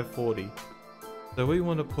 417540. So we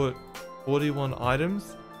want to put 41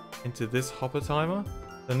 items into this hopper timer.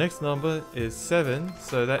 The next number is 7,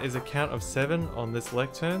 so that is a count of 7 on this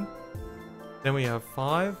lectern. Then we have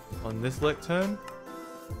 5 on this lectern.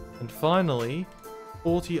 And finally,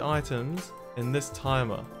 40 items in this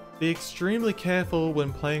timer. Be extremely careful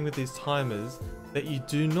when playing with these timers that you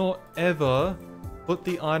do not ever put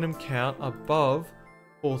the item count above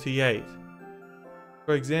 48.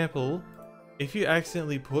 For example, if you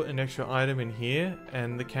accidentally put an extra item in here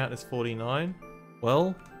and the count is 49,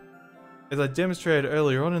 well, as I demonstrated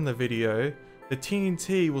earlier on in the video, the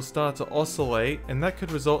TNT will start to oscillate and that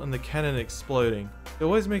could result in the cannon exploding. So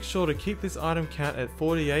always make sure to keep this item count at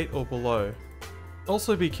 48 or below.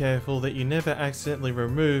 Also be careful that you never accidentally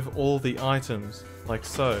remove all the items, like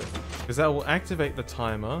so, because that will activate the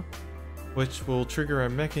timer, which will trigger a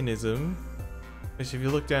mechanism, which if you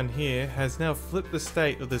look down here, has now flipped the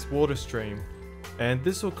state of this water stream, and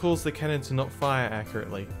this will cause the cannon to not fire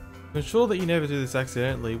accurately. To ensure that you never do this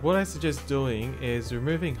accidentally, what I suggest doing is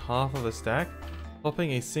removing half of a stack,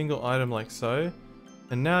 popping a single item like so,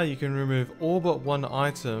 and now you can remove all but one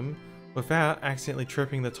item without accidentally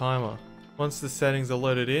tripping the timer. Once the settings are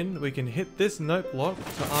loaded in, we can hit this note block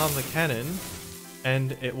to arm the cannon,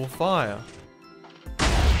 and it will fire.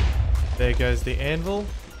 There goes the anvil,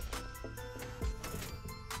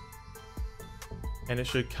 and it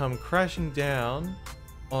should come crashing down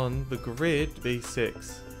on the grid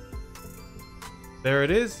B6. There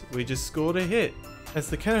it is, we just scored a hit. As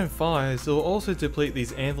the cannon fires, it will also deplete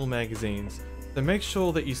these anvil magazines, so make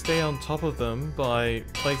sure that you stay on top of them by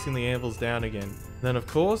placing the anvils down again. Then of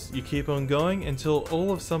course, you keep on going until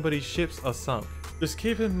all of somebody's ships are sunk. Just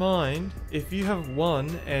keep in mind, if you have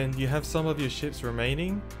one and you have some of your ships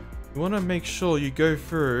remaining, you want to make sure you go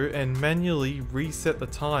through and manually reset the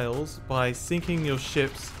tiles by sinking your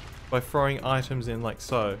ships by throwing items in like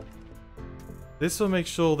so. This will make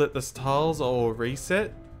sure that the tiles are all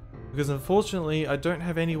reset, because unfortunately I don't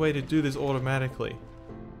have any way to do this automatically.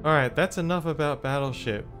 Alright, that's enough about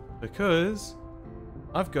Battleship, because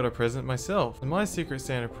I've got a present myself. And my Secret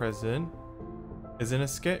Santa present is an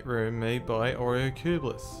escape room made by Oreo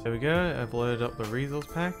Kubeless. There we go, I've loaded up the resource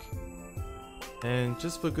pack. And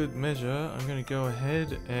just for good measure, I'm going to go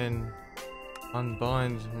ahead and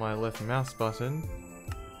unbind my left mouse button.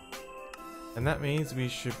 And that means we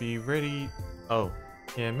should be ready. Oh,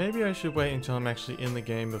 Yeah, maybe I should wait until I'm actually in the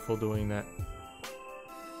game before doing that.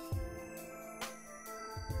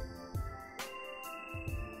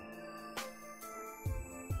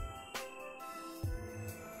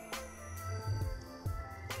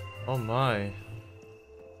 Oh my.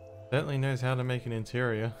 Certainly knows how to make an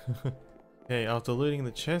interior. Okay, after looting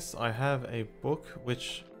the chests, I have a book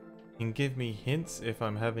which can give me hints if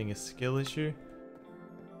I'm having a skill issue.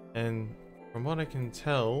 And from what I can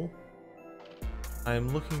tell, I am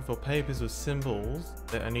looking for papers with symbols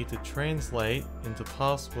that I need to translate into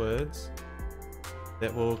passwords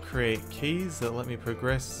that will create keys that let me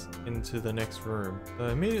progress into the next room. So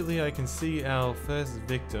immediately I can see our first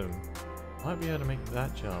victim. Might be able to make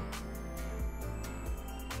that jump.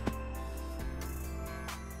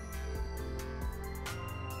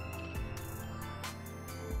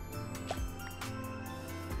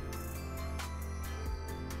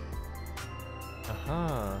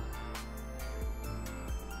 Aha.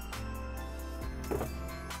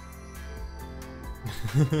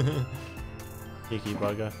 Cheeky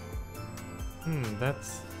bugger.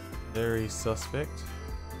 That's very suspect.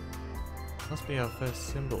 Must be our first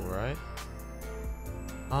symbol, right?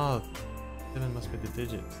 Ah, 7 must be the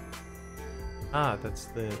digits. Ah, that's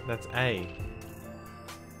A.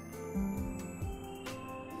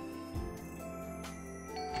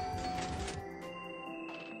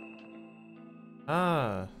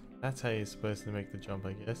 Ah, that's how you're supposed to make the jump,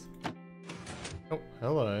 I guess. Oh,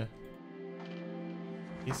 hello.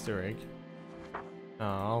 Easter egg.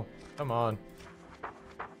 Oh, come on.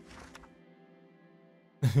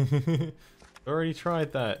 Already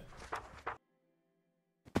tried that.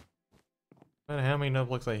 No matter how many no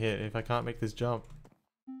blocks I hit if I can't make this jump.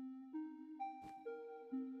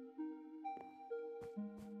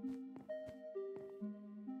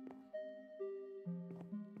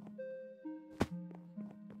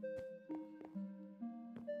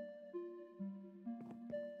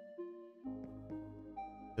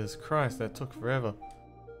 Jesus Christ, that took forever.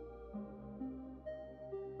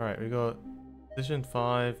 Alright, we got position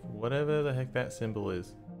 5, whatever the heck that symbol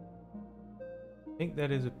is. I think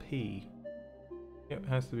that is a P. Yep, it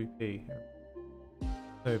has to be P.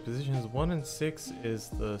 So positions 1 and 6 is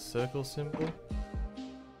the circle symbol.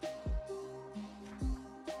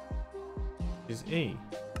 Is E.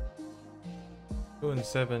 2 and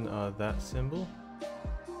 7 are that symbol.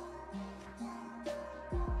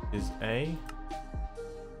 Is A.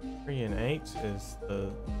 3 and 8 is the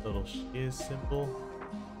little shears symbol.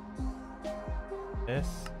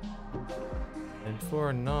 S. And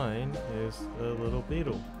 4 and 9 is the little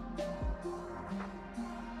beetle.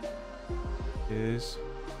 Is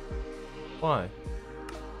Y.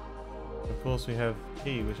 Of course we have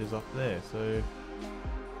P, which is up there, so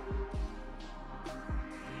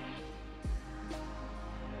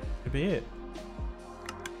could be it.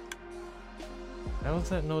 How is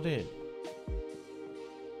that not it?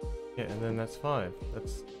 Yeah, and then that's 5.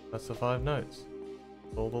 That's the 5 notes.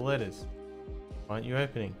 All the letters. Why aren't you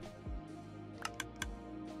opening?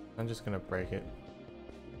 I'm just gonna break it.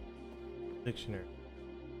 Dictionary.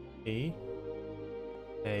 E.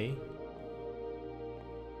 A.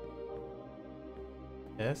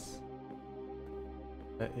 S.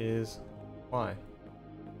 That is Y.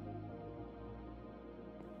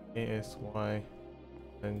 A S Y.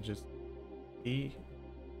 And just E.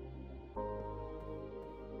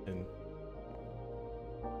 And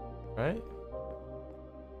right?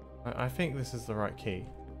 I think this is the right key.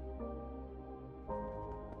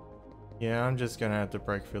 Yeah, I'm just gonna have to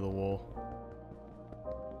break through the wall.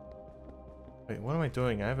 Wait, what am I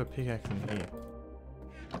doing? I have a pickaxe in here.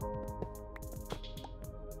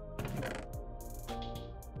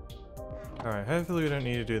 Alright, hopefully we don't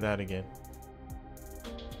need to do that again.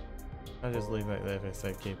 I'll just leave that there for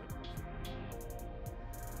safekeeping.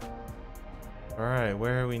 Alright,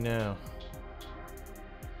 where are we now?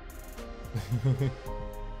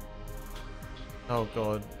 Oh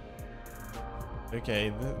god.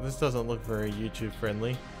 Okay, this doesn't look very YouTube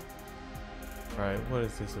friendly. Alright, what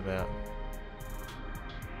is this about?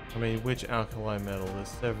 I mean, which alkali metal? There's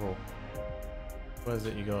several. What is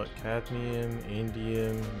it? You got cadmium,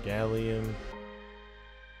 indium, gallium.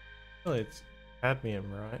 Oh, it's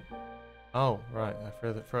cadmium, right? Oh, right. I threw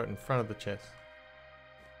it in front of the chest.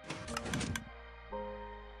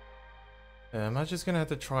 Am I just gonna have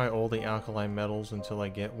to try all the alkali metals until I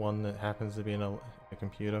get one that happens to be in a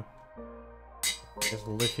computer? I guess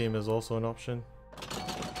lithium is also an option.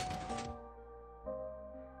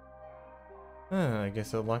 I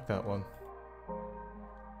guess I like that one.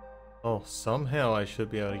 Oh, somehow I should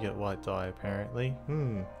be able to get white dye, apparently.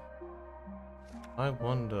 I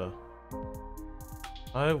wonder.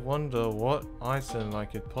 I wonder what item I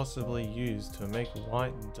could possibly use to make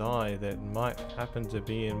white dye that might happen to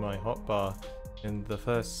be in my hotbar in the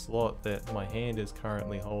first slot that my hand is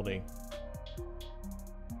currently holding.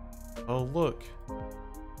 Oh look!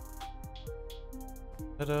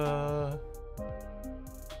 Ta-da!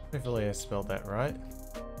 Hopefully I spelled that right.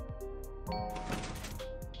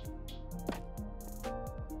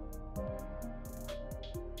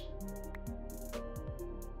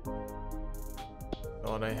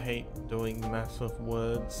 God, I hate doing math with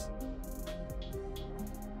words.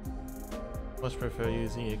 Much prefer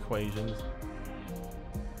using equations.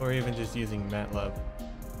 Or even just using MATLAB.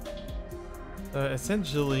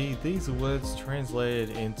 Essentially, these words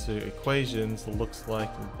translated into equations looks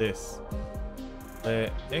like this.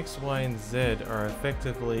 X, Y, and Z are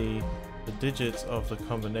effectively the digits of the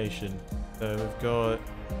combination. So we've got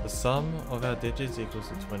the sum of our digits equals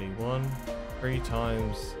to 21, 3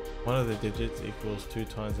 times one of the digits equals 2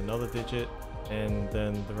 times another digit, and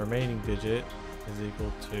then the remaining digit is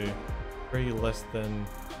equal to 3 less than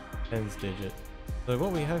 10's digit. So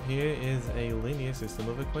what we have here is a linear system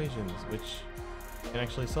of equations, which can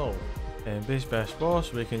actually solve. And bish bash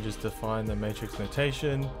bosh, we can just define the matrix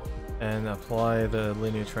notation and apply the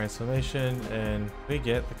linear transformation, and we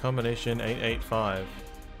get the combination 885.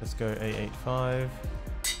 Let's go 885.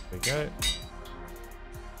 There we go.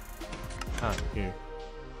 Ah, you.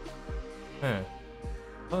 Huh.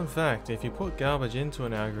 Fun fact, if you put garbage into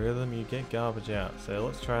an algorithm, you get garbage out. So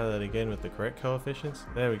let's try that again with the correct coefficients.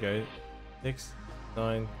 There we go.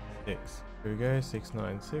 696. Here we go,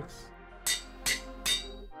 696.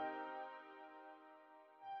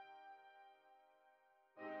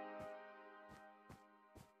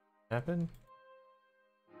 Happen?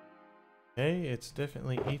 Okay, it's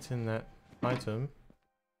definitely eaten that item.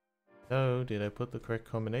 So, did I put the correct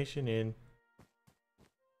combination in?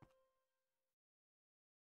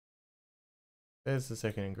 There's the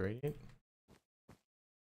second ingredient. From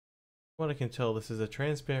what I can tell, this is a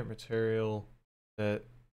transparent material that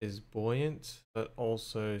is buoyant, but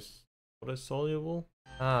also water soluble.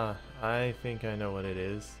 Ah, I think I know what it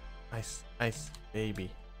is. Ice baby.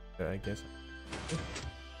 So I guess.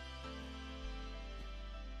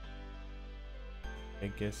 I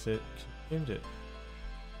guess it consumed it.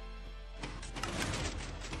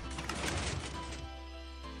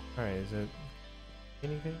 Alright, is it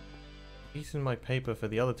anything? Using my paper for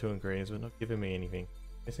the other 2 ingredients, but not giving me anything.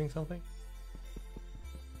 Missing something?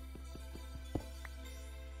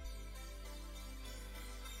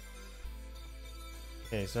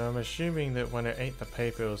 Okay, so I'm assuming that when I ate the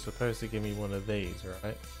paper, it was supposed to give me one of these,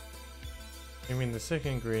 right? I mean, the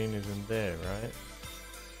second ingredient is in there, right?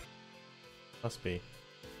 Must be.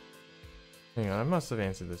 Hang on, I must have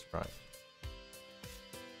answered this right.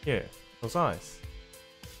 Yeah, it was ice.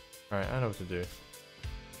 Alright, I know what to do.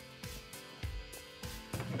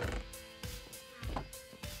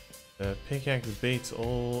 The pickaxe beats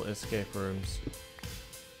all escape rooms.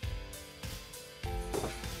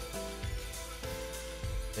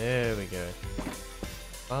 There we go.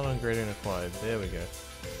 Final ingredient acquired. There we go.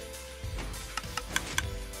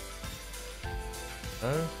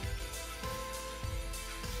 No?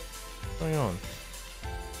 What's going on?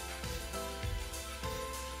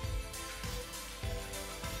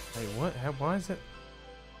 Hey, what? How? Why is it?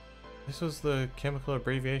 This was the chemical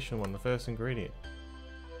abbreviation one, the first ingredient.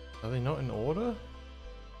 Are they not in order?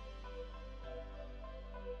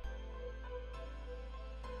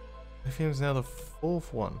 Lithium's now the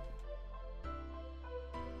 4th one.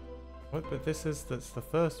 What? But that's the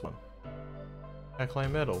first one.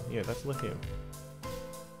 Alkaline metal. Yeah, that's lithium.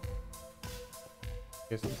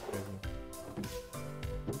 Guess it's crazy.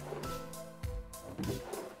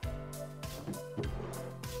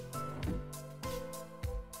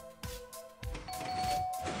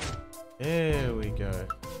 There we go.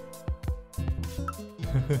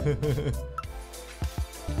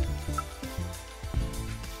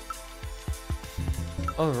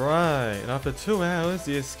 Alright, after 2 hours,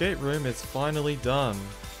 the escape room is finally done.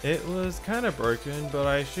 It was kinda broken, but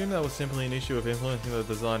I assume that was simply an issue of implementing the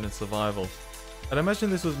design in survival. I'd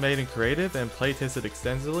imagine this was made in creative and playtested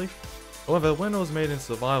extensively. However, when it was made in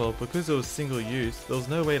survival, because it was single use, there was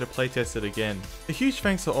no way to playtest it again. A huge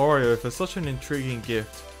thanks to Oreo for such an intriguing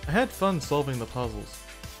gift. I had fun solving the puzzles.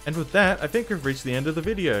 And with that, I think we've reached the end of the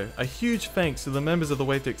video. A huge thanks to the members of the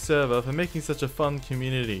Wavetech server for making such a fun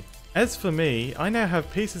community. As for me, I now have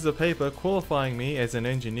pieces of paper qualifying me as an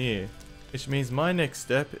engineer, which means my next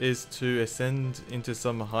step is to ascend into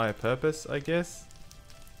some higher purpose, I guess.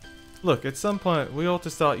 Look, at some point we ought to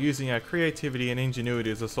start using our creativity and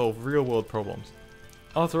ingenuity to solve real world problems.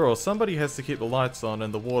 After all, somebody has to keep the lights on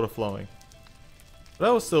and the water flowing. but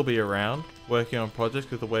I will still be around, working on projects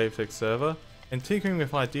with the WaveTech server, and tinkering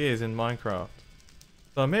with ideas in Minecraft.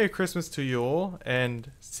 So Merry Christmas to you all, and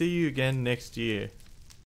see you again next year.